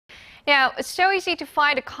Now, it's so easy to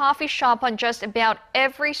find a coffee shop on just about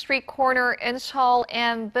every street corner in Seoul,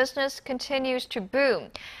 and business continues to boom.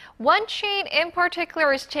 One chain in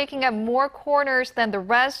particular is taking up more corners than the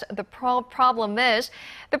rest. The problem is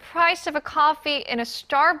the price of a coffee in a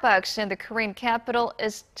Starbucks in the Korean capital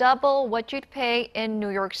is double what you'd pay in New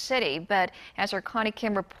York City. But as our Connie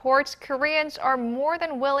Kim reports, Koreans are more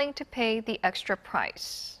than willing to pay the extra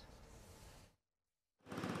price.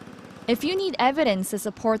 If you need evidence to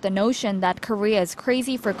support the notion that Korea is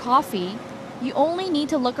crazy for coffee, you only need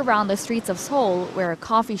to look around the streets of Seoul, where a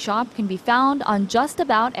coffee shop can be found on just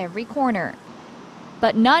about every corner.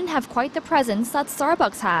 But none have quite the presence that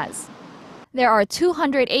Starbucks has. There are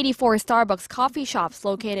 284 Starbucks coffee shops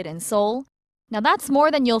located in Seoul. Now that's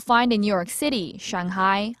more than you'll find in New York City,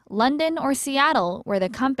 Shanghai, London, or Seattle, where the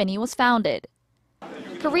company was founded.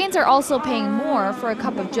 Koreans are also paying more for a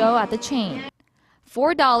cup of joe at the chain,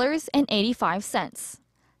 $4.85.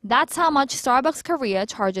 That's how much Starbucks Korea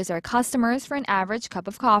charges their customers for an average cup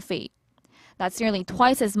of coffee. That's nearly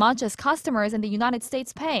twice as much as customers in the United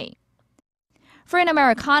States pay. For an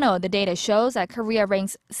Americano, the data shows that Korea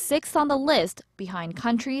ranks 6th on the list, behind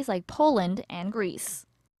countries like Poland and Greece.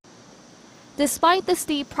 Despite the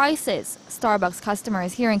steep prices, Starbucks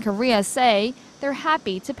customers here in Korea say they're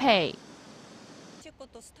happy to pay.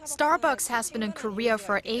 Starbucks has been in Korea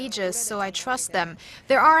for ages, so I trust them.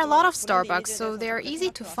 There are a lot of Starbucks, so they are easy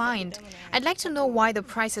to find. I'd like to know why the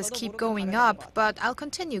prices keep going up, but I'll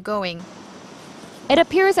continue going. It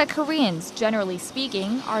appears that Koreans, generally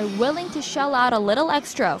speaking, are willing to shell out a little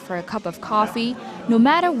extra for a cup of coffee, no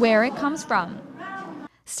matter where it comes from.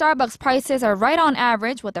 Starbucks prices are right on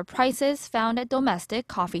average with the prices found at domestic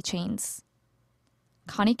coffee chains.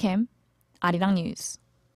 Connie Kim, Arirang News.